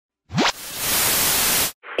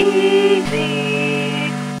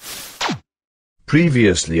Eezy.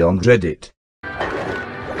 Previously on Reddit.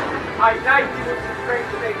 I night you with some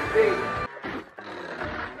cringe makes me.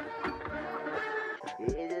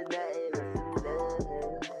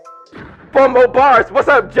 Four more bars. What's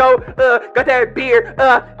up, Joe? Got that beer.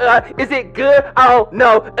 Is it good? I don't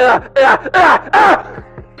know.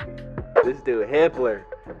 This dude Hitler.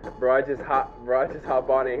 Bro, I just hop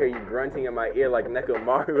on and hear you grunting in my ear like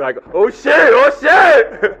Nekomaru, like, oh shit!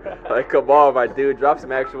 Like, come on, my dude, drop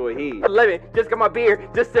some actual heat. 11, just got my beer,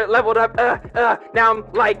 just leveled up, now I'm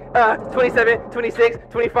like, 27, 26,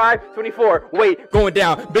 25, 24, wait, going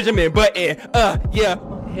down, Benjamin Button, yeah,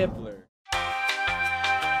 Hitler.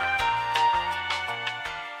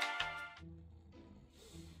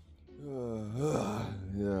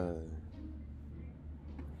 Yeah.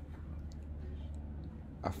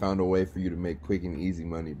 I found a way for you to make quick and easy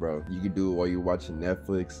money, bro. You can do it while you're watching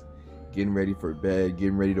Netflix, getting ready for bed,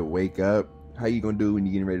 getting ready to wake up. How you gonna do it when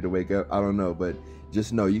you're getting ready to wake up? I don't know, but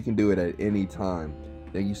just know you can do it at any time.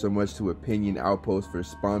 Thank you so much to Opinion Outpost for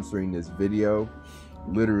sponsoring this video.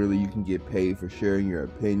 Literally, you can get paid for sharing your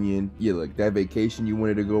opinion. Yeah, look, that vacation you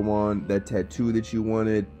wanted to go on, that tattoo that you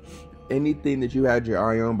wanted, anything that you had your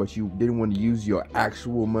eye on but you didn't want to use your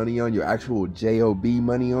actual money on, your actual JOB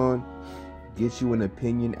money on, get you an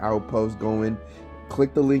Opinion Outpost going.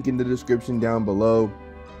 Click the link in the description down below.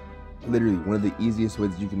 Literally one of the easiest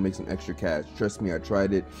ways you can make some extra cash. Trust me, I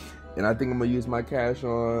tried it and I think I'm gonna use my cash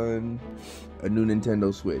on a new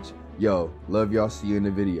Nintendo Switch. Yo, love y'all, see you in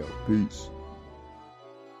the video. Peace.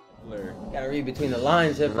 You gotta read between the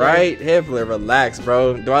lines, Hitler. Right, Hitler, relax,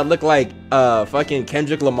 bro. Do I look like fucking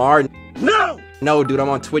Kendrick Lamar? No, dude, I'm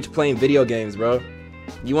on Twitch playing video games, bro.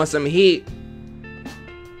 You want some heat?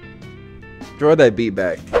 Throw that beat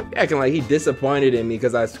back. Acting like he disappointed in me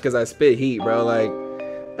because I spit heat, bro. Like,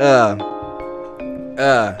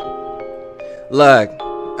 look,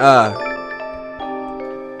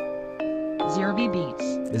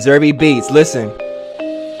 Zerby Beats, listen.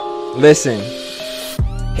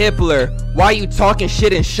 Hitler, why you talking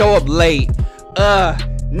shit and show up late?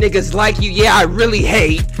 Niggas like you, yeah, I really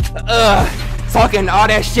hate. Talking all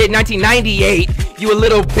that shit 1998. You a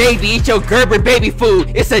little baby, eat your Gerber baby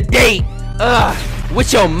food, it's a date.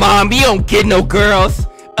 With your mom, you don't get no girls.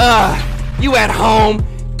 You at home,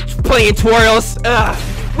 playing twirls.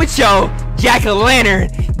 With your jack-o'-lantern,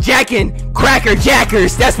 jacking cracker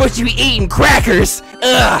jackers. That's what you eating, crackers.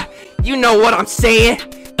 You know what I'm saying.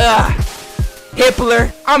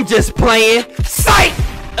 Hitler, I'm just playing. Sight!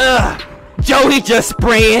 Joe, he just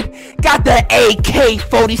spraying. Got the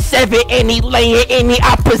AK-47 and he laying in the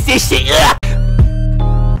opposition.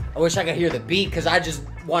 I wish I could hear the beat because I just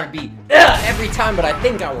want to be every time, but I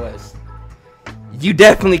think I was. You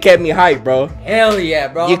definitely kept me hyped, bro. Hell yeah,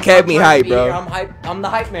 bro. You kept me hyped, bro. I'm hype. I'm the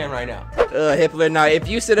hype man right now. Hitler, now if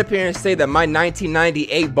you sit up here and say that my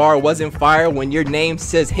 1998 bar wasn't fire when your name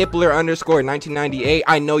says Hitler _ 1998,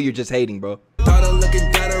 I know you're just hating, bro.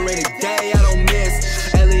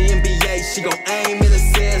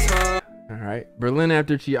 Alright, Berlin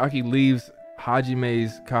after Chiaki leaves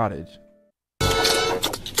Hajime's cottage.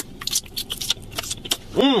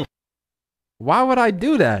 Why would I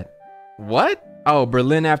do that? What? Oh,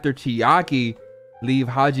 Berlin after Chiaki leave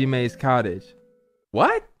Hajime's cottage.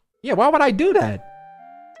 What? Yeah, why would I do that?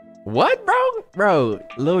 What, bro? Bro,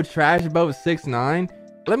 little trash boat 6'9".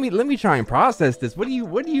 Let me try and process this. What are you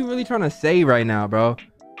really trying to say right now, bro?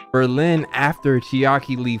 Berlin after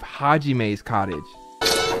Chiaki leave Hajime's cottage.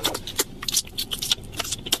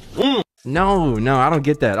 No, I don't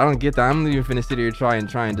get that. I'm not even finna sit here try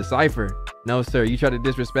and decipher. No, sir, you try to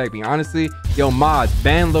disrespect me. Honestly, yo, mods,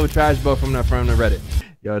 ban Lil Trash Boat from the Reddit.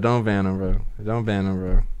 Yo, don't ban him, bro. Don't ban him,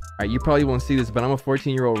 bro. All right, you probably won't see this, but I'm a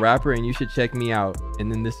 14-year-old rapper, and you should check me out.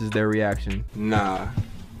 And then this is their reaction. Nah.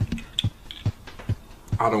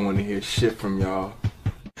 I don't want to hear shit from y'all.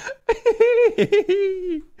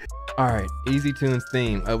 All right, Easy Tunes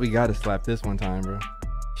theme. Oh, we gotta slap this one time, bro.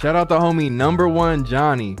 Shout out the homie #1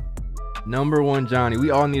 Johnny. #1 Johnny.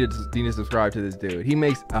 We all need to subscribe to this dude. He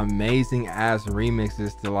makes amazing ass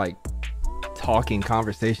remixes to like talking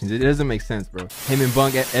conversations. It doesn't make sense, bro. Him and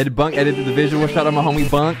Bunk edited the visual. Shout out my homie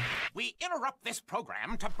Bunk. We interrupt this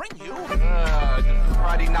program to bring you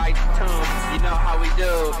Friday night tunes, you know how we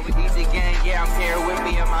do. Eezygang, yeah, I'm here with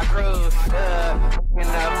me and my crew.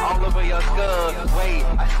 All over your skull. Wait,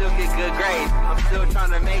 I still get good grades. I'm still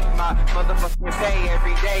trying to make my motherfucking pay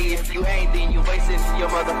every day. If you ain't, then you wasting your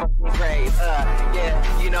motherfucking grades.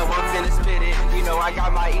 Yeah, you know I'm finna spit it. You know I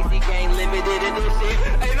got my Eezygang limited edition.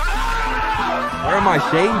 Where are my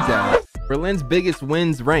shades at? Berlin's biggest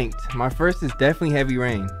wins ranked. My first is definitely Heavy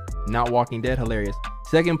Rain. Not Walking Dead, hilarious.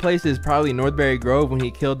 Second place is probably Northbury Grove when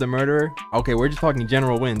he killed the murderer. Okay, we're just talking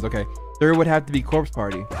general wins. Okay. Third would have to be Corpse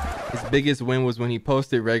Party. His biggest win was when he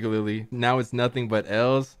posted regularly. Now it's nothing but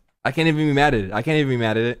L's. I can't even be mad at it. I can't even be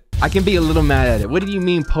mad at it. I can be a little mad at it. What do you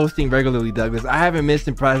mean posting regularly, Douglas? I haven't missed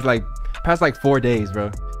in past like 4 days,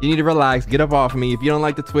 bro. You need to relax, get up off of me. If you don't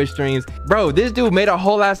like the Twitch streams, bro, this dude made a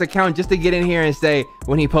whole ass account just to get in here and say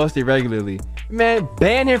when he posted regularly. Man,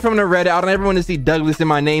 ban him from the Reddit. I don't ever want to see Douglas in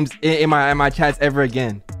my names in my chats ever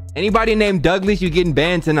again. Anybody named Douglas, you getting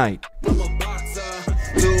banned tonight.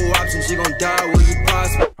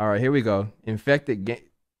 All right, here we go. Infected game.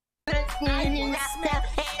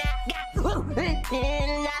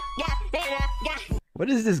 What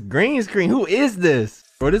is this green screen? Who is this?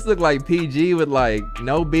 Bro, this look like PG with like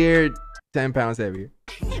no beard, 10 pounds heavier.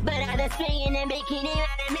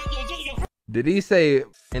 Did he say,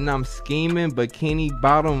 and I'm scheming bikini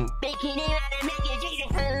bottom?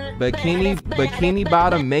 Bikini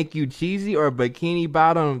bottom make you cheesy, or bikini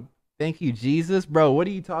bottom thank you Jesus? Bro, what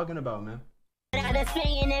are you talking about, man?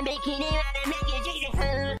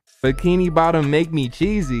 Bikini bottom make me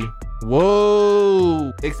cheesy.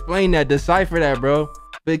 Whoa, explain that, decipher that, bro.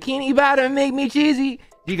 Bikini bottom make me cheesy.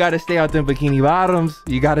 You gotta stay out them bikini bottoms.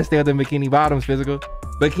 You gotta stay out them bikini bottoms, physical.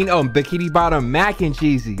 Bikini bottom mac and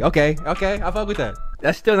cheesy. Okay, I fuck with that.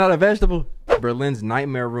 That's still not a vegetable. Berlin's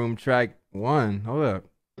Nightmare Room track 1. Hold up.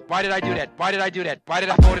 Why did I do that? Why did I do that? Why did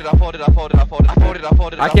I fold it?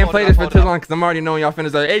 I can't play this for too long because I'm already knowing y'all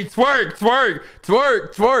finna say, hey, twerk.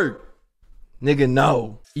 Nigga,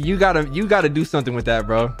 no. You gotta do something with that,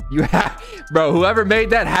 bro. Bro, whoever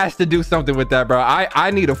made that has to do something with that, bro.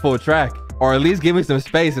 I need a full track, or at least give me some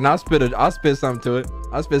space and I'll spit something to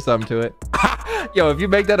it. Yo, if you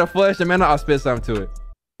make that a full instrumental, I'll spit something to it.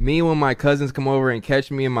 Me when my cousins come over and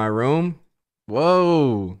catch me in my room.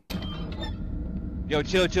 Whoa. Yo,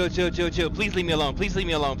 chill. Please leave me alone. Please leave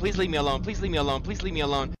me alone. You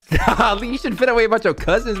shouldn't feel that way about your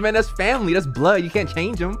cousins, man. That's family. That's blood. You can't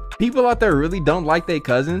change them. People out there really don't like their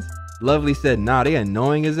cousins. Lovely said, nah, they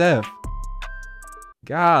annoying as F.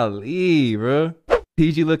 Golly, bro.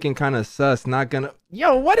 PG looking kind of sus. Not gonna.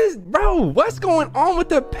 Yo, what's going on with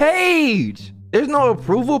the page? There's no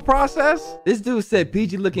approval process. This dude said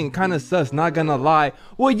PG looking kind of sus. Not gonna lie.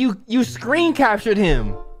 Well, you screen captured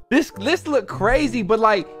him. This look crazy, but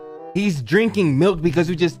like he's drinking milk because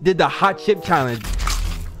we just did the hot chip challenge.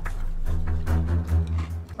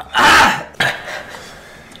 I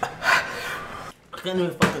can't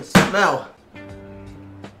even fucking smell.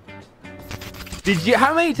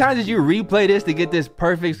 How many times did you replay this to get this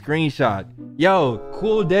perfect screenshot? Yo,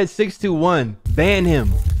 Cool Dead 621, ban him.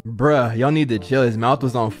 Bruh, y'all need to chill. His mouth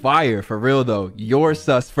was on fire. For real though. You're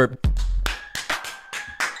sus for.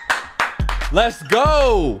 Let's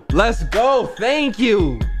go. Thank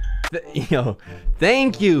you. Yo,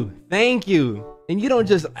 thank you. And you don't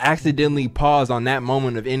just accidentally pause on that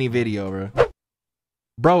moment of any video,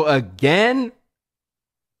 bro. Again?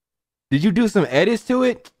 Did you do some edits to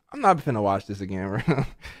it? I'm not finna watch this again, bro.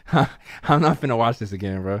 I'm not finna watch this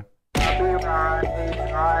again, bro.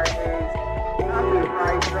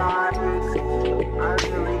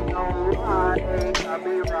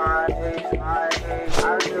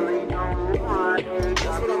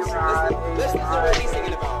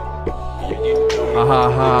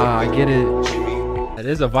 I get it. That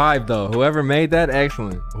is a vibe though. Whoever made that,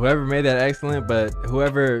 excellent. But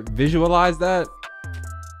whoever visualized that,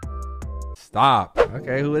 stop.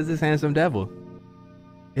 Okay, who is this handsome devil?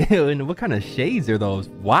 Ew, and what kind of shades are those?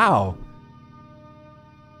 Wow.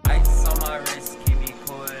 Ice on my wrist, keep me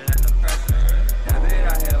cool under pressure. That bit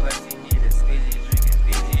I hear what you need is squeezy, drinking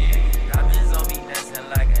Fiji. Diamonds on me dancing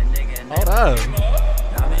like a nigga. Hold up.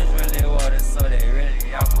 Diamonds really water, so they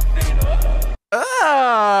really aquafina.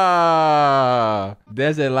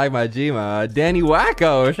 Desert like my Gma. Danny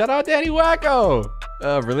Wacko. Shout out Danny Wacko.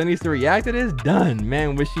 Berlin needs to react to this. Done.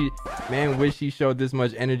 Man, wish he showed this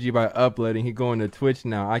much energy by uploading. He going to Twitch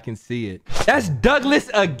now. I can see it. That's Douglas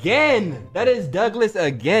again. That is Douglas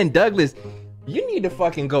again. Douglas, you need to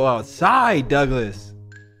fucking go outside, Douglas.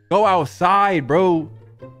 Go outside, bro.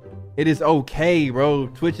 It is okay, bro.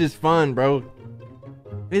 Twitch is fun, bro.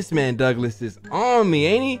 This man Douglas is on me,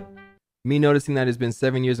 ain't he? Me noticing that it's been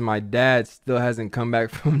 7 years and my dad still hasn't come back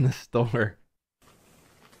from the store.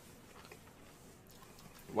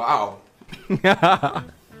 Wow.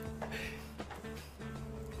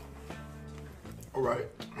 All right.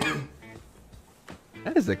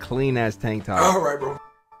 That is a clean ass tank top. All right, bro.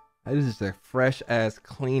 That is just a fresh ass,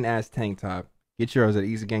 clean ass tank top. Get yours at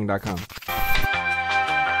eezygang.com.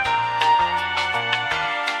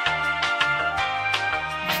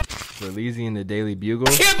 Berleezy in the Daily Bugle.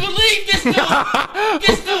 Can't believe this dude!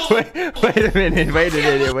 This dude! Wait a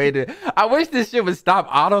minute. I wish this shit would stop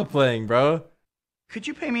auto-playing, bro. Could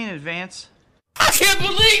you pay me in advance? I can't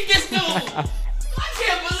believe this dude! I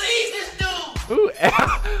can't believe this dude! Who I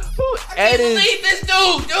can't edited? believe this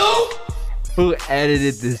dude! Who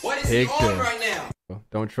edited this What is he picture? on right now?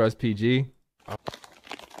 Don't trust PG.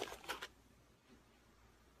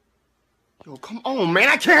 Yo, come on, man.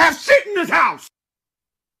 I can't have shit in this house.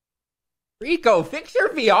 Rico, fix your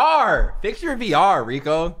VR. Fix your VR,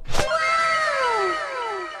 Rico.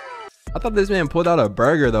 I thought this man pulled out a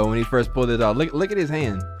burger though when he first pulled it out. Look at his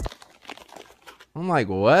hand. I'm like,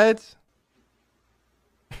 what?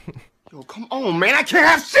 Yo, come on, man. I can't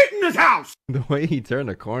have shit in this house. The way he turned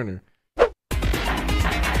the corner.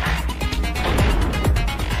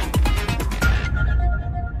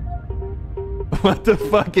 What the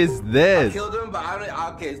fuck is this? Killed him, but I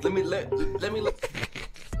don't. Okay, let me look.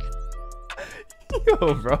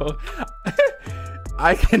 Yo, bro.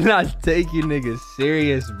 I cannot take you niggas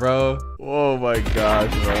serious, bro. Oh my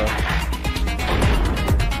gosh, bro.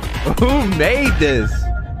 Who made this?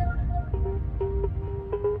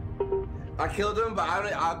 I killed him, but I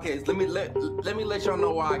don't. Okay, let me let y'all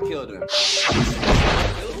know why I killed him.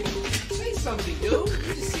 Say something, dude. You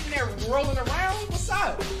just sitting there rolling around? What's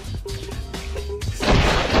up?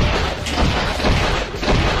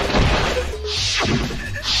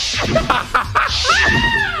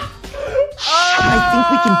 I think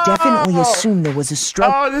we can definitely assume there was a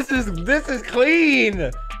struggle. Oh, this is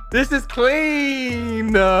clean. This is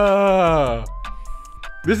clean.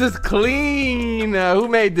 This is clean. Who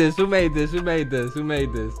made this? Who made this? Who made this? Who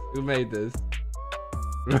made this? Who made this?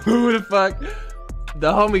 Who the fuck?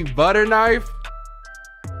 The homie Butter Knife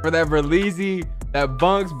for that Berleezy, that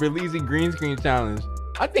Bunks Berleezy green screen challenge.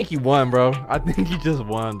 I think he won, bro. I think he just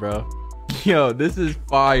won, bro. Yo, this is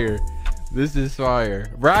fire. This is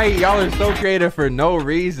fire. Right? Y'all are so creative for no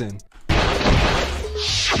reason.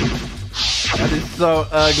 That is so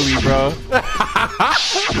ugly, bro.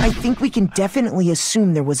 I think we can definitely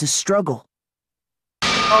assume there was a struggle.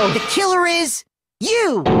 Oh, the killer is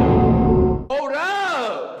you! Hold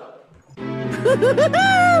up!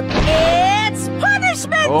 It's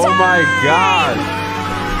punishment time! Oh my god.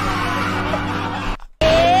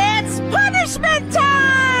 It's punishment time!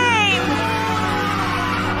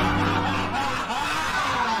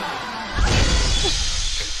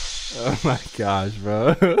 Oh my gosh,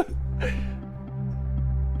 bro.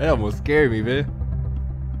 That almost scared me, man.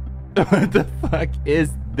 What the fuck is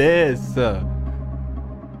this?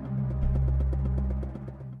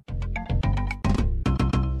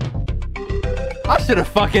 I should have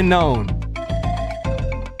fucking known.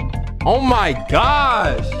 Oh my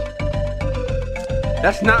gosh.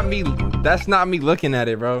 That's not me. That's not me looking at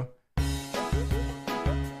it, bro.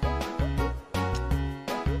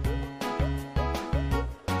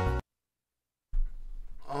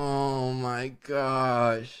 Oh my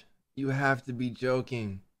gosh. You have to be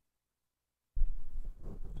joking.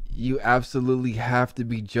 You absolutely have to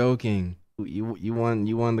be joking. You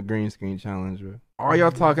won the green screen challenge, bro. All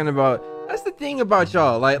y'all talking about, that's the thing about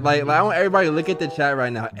y'all. Like I want everybody to look at the chat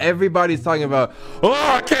right now. Everybody's talking about, oh,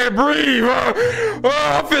 I can't breathe. Oh,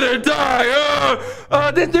 I'm finna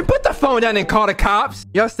die. Then put the phone down and call the cops.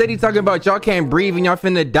 Y'all steady talking about y'all can't breathe and y'all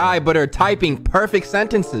finna die, but are typing perfect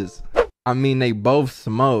sentences. I mean, they both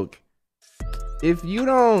smoke. If you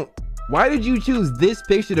don't, why did you choose this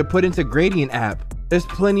picture to put into gradient app? There's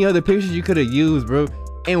plenty other pictures you could have used, bro.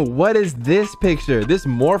 And what is this picture? This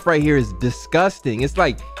morph right here is disgusting. It's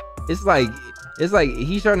like he's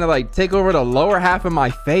trying to like take over the lower half of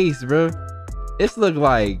my face, bro. This look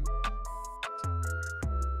like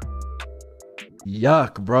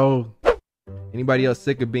yuck, bro. Anybody else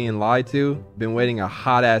sick of being lied to? Been waiting a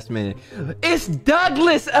hot ass minute. It's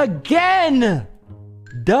Douglas again.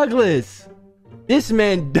 Douglas. This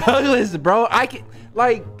man Douglas, bro. I can,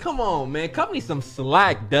 like, come on, man. Cut me some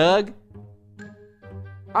slack, Doug.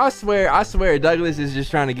 I swear Douglas is just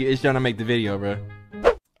trying to make the video, bro.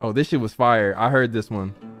 Oh, this shit was fire. I heard this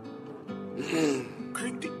one. Here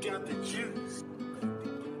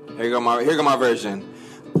go my version.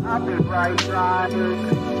 I'll be right riding.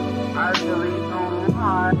 I really don't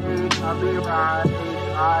hide. I'll be riding.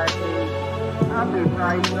 I'll be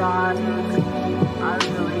right riding. I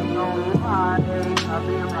really don't hide. I'll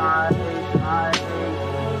be riding.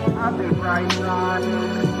 I'll be right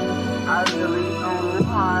riding. I really don't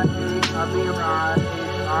hide. I'll be riding.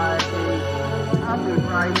 I'll be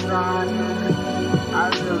right riding. I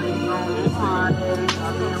really don't hide.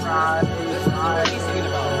 I'll be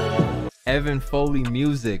riding. Evan Foley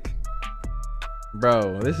music.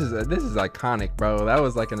 Bro, this is iconic, bro. That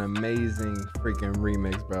was like an amazing freaking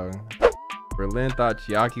remix, bro. Berlin thought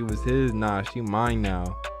Chiaki was his. Nah, she mine now.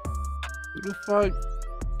 Who the fuck?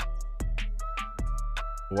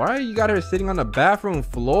 Why you got her sitting on the bathroom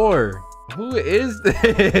floor? Who is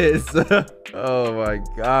this? Oh my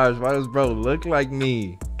gosh, why does bro look like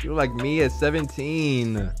me? You look like me at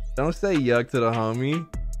 17. Don't say yuck to the homie.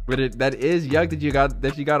 But that is yuck that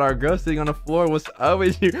you got our girl sitting on the floor. What's up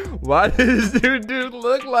with you? Why does this dude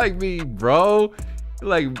look like me, bro?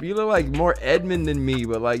 You look like more Edmund than me,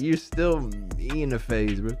 but like you're still me in the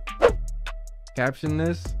face, bro. Caption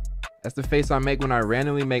this. That's the face I make when I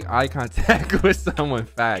randomly make eye contact with someone.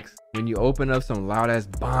 Facts. When you open up some loud ass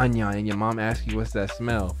banyan and your mom asks you what's that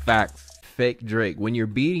smell. Facts. Fake Drake. When you're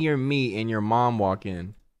beating your meat and your mom walk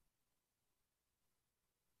in.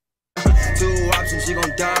 2 options, she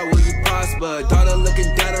gon' die, will you prosper? Daughter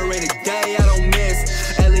looking down her rainy day, I don't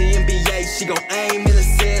miss. LENBA, she gon' aim in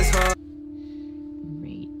assist, huh?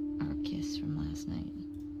 Rate our kiss from last night.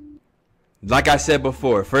 Like I said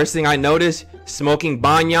before, first thing I noticed, smoking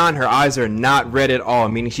banyan, her eyes are not red at all,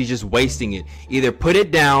 meaning she's just wasting it. Either put it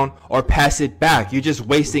down or pass it back. You're just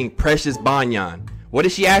wasting precious banyan. What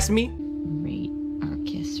did she ask me? Rate our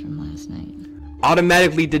kiss from last night.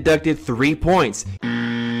 Automatically deducted 3 points.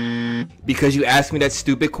 Because you asked me that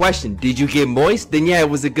stupid question. Did you get moist? Then yeah, it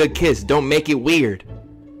was a good kiss. Don't make it weird.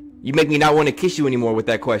 You make me not want to kiss you anymore with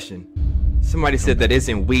that question. Somebody said that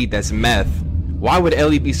isn't weed, that's meth. Why would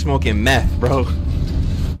Ellie be smoking meth, bro?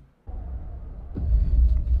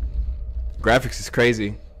 Graphics is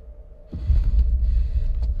crazy. A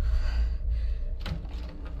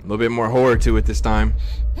little bit more horror to it this time.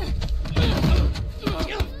 Get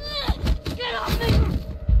off me!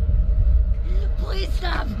 Please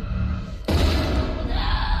stop!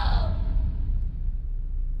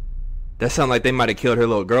 That sounded like they might have killed her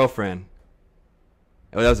little girlfriend.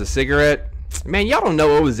 Oh, that was a cigarette? Man, y'all don't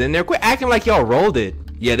know what was in there. Quit acting like y'all rolled it.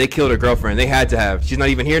 Yeah, they killed her girlfriend. They had to have. She's not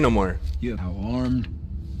even here no more. You how armed?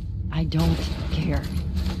 I don't care.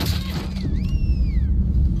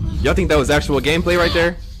 Y'all think that was actual gameplay right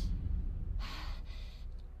there?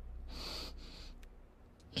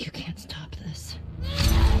 You can't stop this.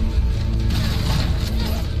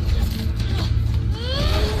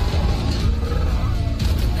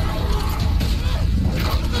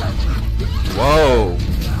 Whoa.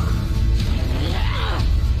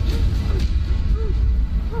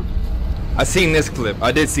 I seen this clip.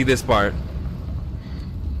 I did see this part.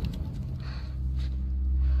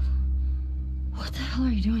 What the hell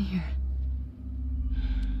are you doing here?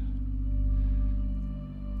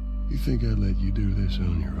 You think I'd let you do this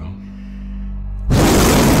on your own?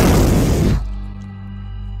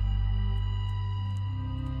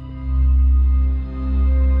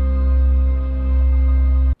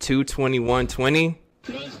 $221.20.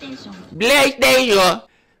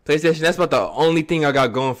 PlayStation. That's about the only thing I got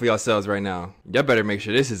going for yourselves right now. Y'all better make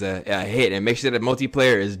sure this is a hit and make sure that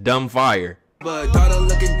multiplayer is dumb fire. But daughter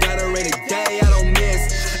looking down her rainy day, I don't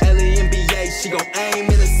miss. LENBA, she gon' aim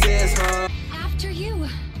in assist, huh? After you.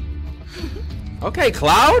 Okay,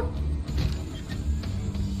 Cloud.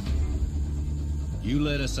 You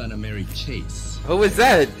led us on a merry chase. Who was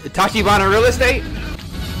that? Tachibana Real Estate?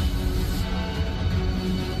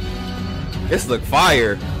 This look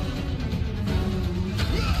fire.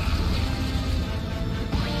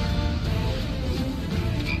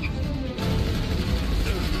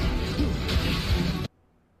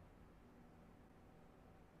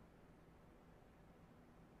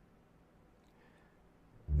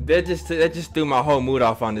 That just threw my whole mood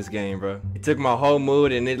off on this game, bro. It took my whole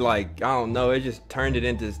mood and it like, I don't know, it just turned it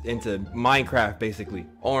into Minecraft basically.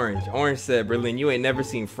 Orange said, Berlin, you ain't never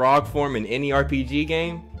seen frog form in any RPG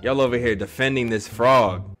game? Y'all over here defending this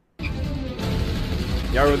frog.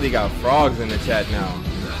 Y'all really got frogs in the chat now.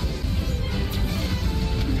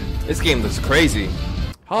 This game looks crazy.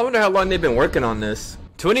 I wonder how long they've been working on this.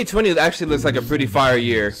 2020 actually looks like a pretty fire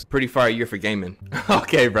year for gaming.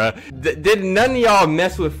 Okay, bro. Did none of y'all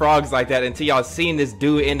mess with frogs like that until y'all seen this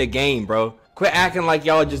dude in the game, bro? Quit acting like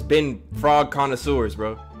y'all just been frog connoisseurs,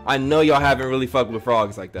 bro. I know y'all haven't really fucked with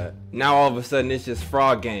frogs like that. Now all of a sudden it's just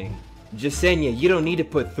frog gang. Jasenia, you don't need to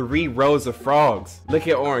put 3 rows of frogs. Look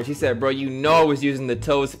at Orange. He said, bro, you know I was using the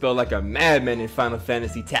toad spell like a madman in Final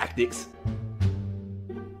Fantasy Tactics.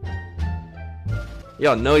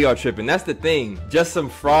 Y'all know y'all tripping. That's the thing. Just some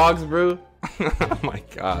frogs, bro. Oh my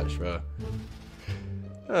gosh, bro.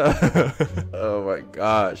 Oh my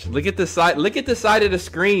gosh. Look at the side. Look at the side of the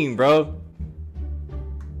screen, bro.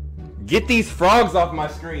 Get these frogs off my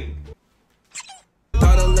screen.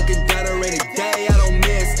 Daughter looking down her rainy day, I don't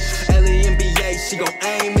miss. LENBA, she gon'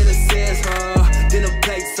 aim in assist, huh?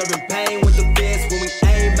 light, serving pain with the fist. When we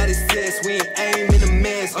aim at assist, we ain't aim in the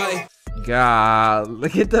miss. God,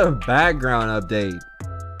 look at the background update.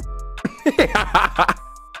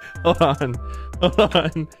 Hold on.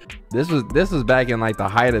 This was back in like the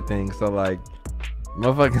height of things, so like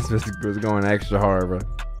motherfuckers was going extra hard, bro.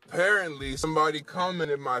 Apparently, somebody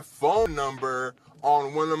commented my phone number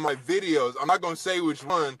on one of my videos. I'm not gonna say which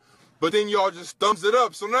one, but then y'all just thumbs it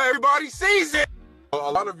up, so now everybody sees it. A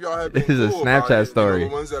lot of y'all have been This is a cool Snapchat about it, story. you know,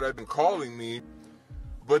 the ones that have been calling me.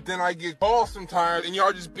 But then I get calls sometimes, and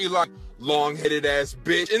y'all just be like, long-headed ass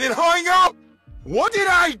bitch, and then hung up. What did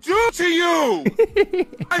I do to you?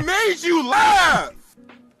 I made you laugh.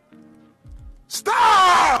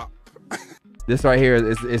 Stop! This right here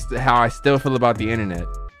is how I still feel about the internet.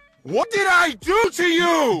 What did I do to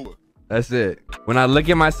you? That's it. When I look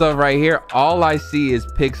at myself right here, all I see is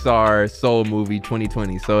Pixar Soul Movie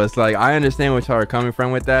 2020. So it's like, I understand what y'all are coming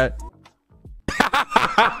from with that.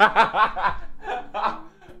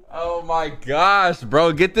 Oh my gosh,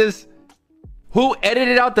 bro. Get this. Who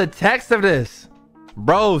edited out the text of this?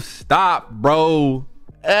 Bro, stop, bro.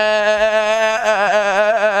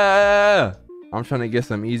 I'm trying to get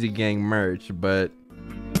some Eezygang merch, but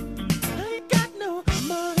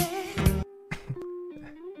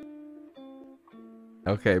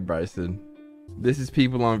okay, Bryson. This is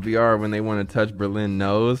people on VR when they want to touch Berlin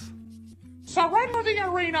nose. Surrender the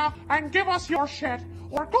arena and give us your shit,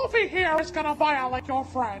 or Goofy here is gonna violate your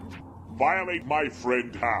friend. Violate my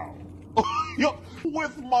friend how?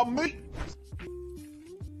 With my meat.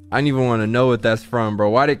 I don't even want to know what that's from, bro.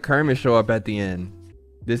 Why did Kermit show up at the end?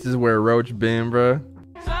 This is where Roach been, bro.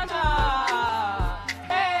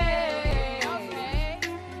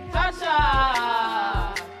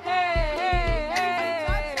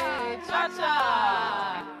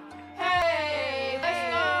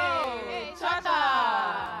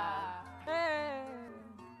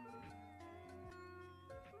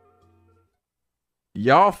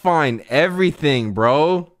 Y'all find everything,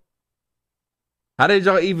 bro. How did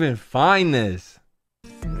y'all even find this?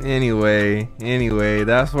 Anyway,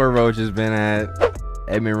 that's where Roach has been at.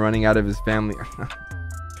 Edmund running out of his family.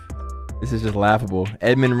 This is just laughable.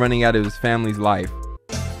 Edmund running out of his family's life.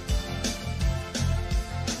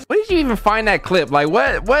 Where did you even find that clip? Like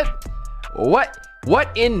what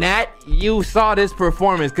in that you saw this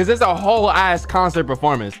performance? Because it's a whole ass concert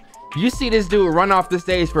performance. You see this dude run off the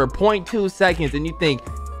stage for 0.2 seconds and you think,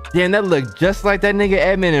 damn, that looked just like that nigga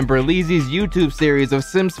Edmund in Berleezy's YouTube series of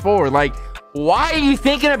Sims 4. Like, why are you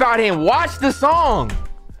thinking about him? Watch the song.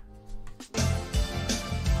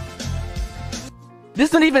 This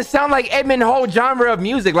don't even sound like Edmund's whole genre of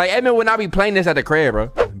music. Like, Edmund would not be playing this at the crib, bro.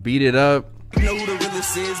 Beat it up. You know who the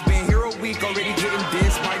realest is? Been here a week already getting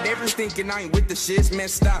this. My neighbors thinking I ain't with the shits, man,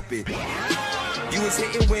 stop it. You was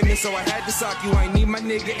hitting women, so I had to sock you. I ain't need my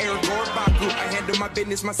nigga Eric or Baku. I handle my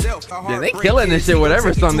business myself. Yeah, they killing this shit,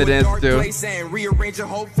 whatever song they dance to. And rearrange your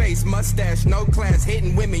whole face, mustache, no class,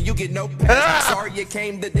 hitting women, you get no pass. Sorry you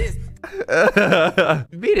came to this.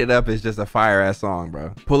 Beat It Up is just a fire ass song,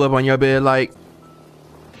 bro. Pull up on your bed like.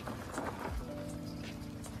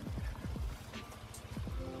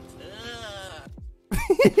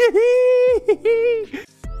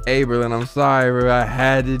 Hey, Berlin, I'm sorry, bro. I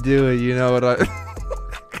had to do it. You know what I...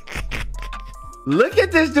 Look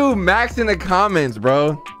at this dude Max in the comments,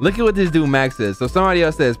 bro. Look at what this dude Max says. So somebody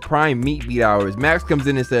else says prime meat beat hours. Max comes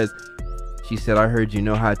in and says, she said, I heard you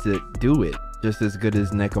know how to do it just as good as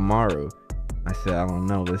Nekamaru. I said, I don't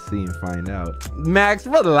know. Let's see and find out. Max,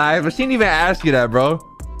 relax. But she didn't even ask you that, bro.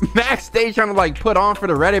 Max stayed trying to like put on for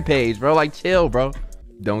the Reddit page, bro. Like, chill, bro.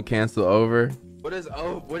 Don't cancel over. What is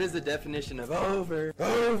the definition of over?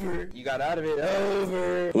 Over. You got out of it.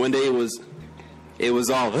 Over. One day it was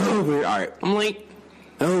all over. All right, I'm like,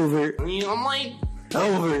 over. I'm like,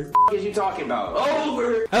 over. What is you talking about?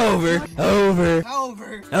 Over. Over. Over.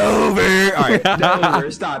 Over. Over. All right, over.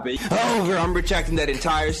 Stop it. Over. I'm retracting that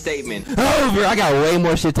entire statement. Over. I got way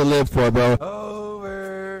more shit to live for, bro.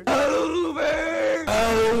 Over. Over.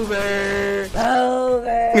 Over.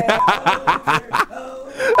 Over.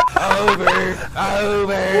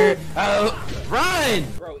 Over. Run!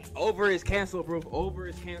 Bro, over is cancel proof. Over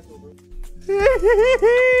is cancel proof.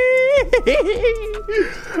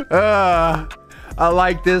 I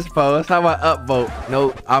like this post. How about upvote?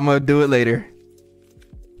 Nope, I'm gonna do it later.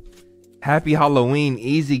 Happy Halloween,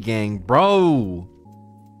 Eezygang, bro.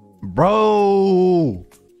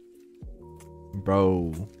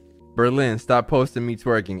 Berlin, stop posting me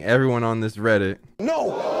twerking. Everyone on this Reddit.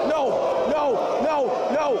 No.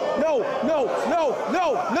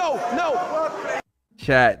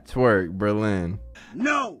 Chat twerk, Berlin.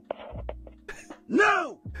 No.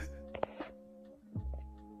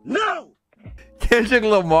 No! Kendrick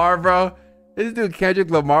Lamar, bro. This dude Kendrick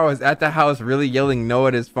Lamar was at the house really yelling no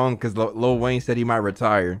at his phone because Lil Wayne said he might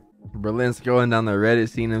retire. Berlin scrolling down the Reddit,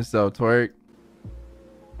 seeing himself twerk.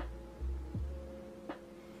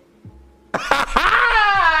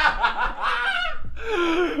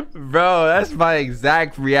 Bro, that's my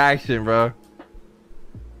exact reaction, bro.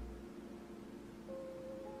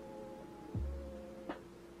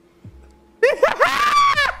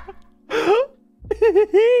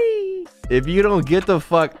 If you don't get the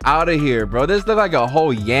fuck out of here, bro. This look like a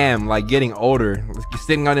whole yam, like getting older,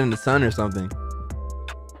 sitting out in the sun or something.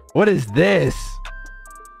 What is this?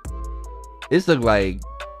 This look like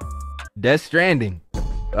Death Stranding.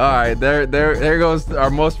 All right, there goes our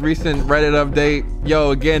most recent Reddit update.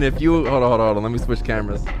 Yo, again, if you hold on, let me switch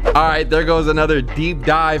cameras. All right, there goes another deep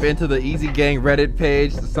dive into the Eezygang Reddit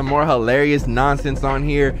page. Some more hilarious nonsense on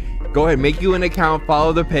here. Go ahead, make you an account,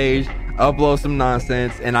 follow the page, upload some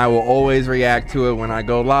nonsense, and I will always react to it when I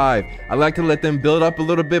go live. I like to let them build up a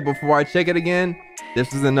little bit before I check it again.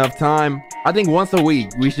 This is enough time. I think once a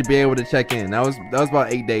week we should be able to check in. That was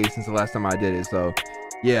about 8 days since the last time I did it. So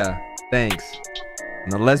yeah, thanks.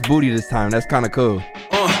 No less booty this time. That's kind of cool.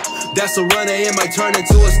 That's a runner, it might turn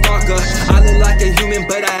into a stalker. I look like a human,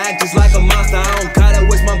 but I act just like a monster. I don't gotta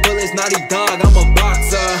waste my bullets, not even